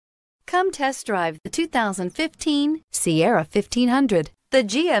Come test drive the 2015 Sierra 1500. The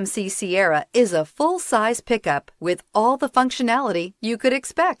GMC Sierra is a full-size pickup with all the functionality you could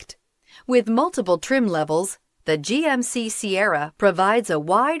expect. With multiple trim levels, the GMC Sierra provides a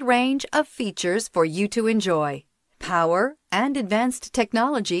wide range of features for you to enjoy. Power and advanced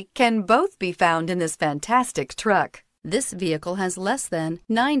technology can both be found in this fantastic truck. This vehicle has less than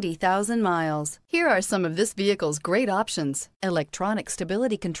 90,000 miles. Here are some of this vehicle's great options: electronic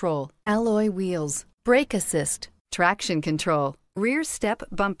stability control, alloy wheels, brake assist, traction control, rear step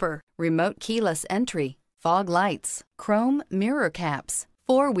bumper, remote keyless entry, fog lights, chrome mirror caps,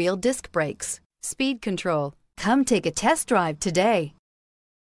 four-wheel disc brakes, speed control. Come take a test drive today.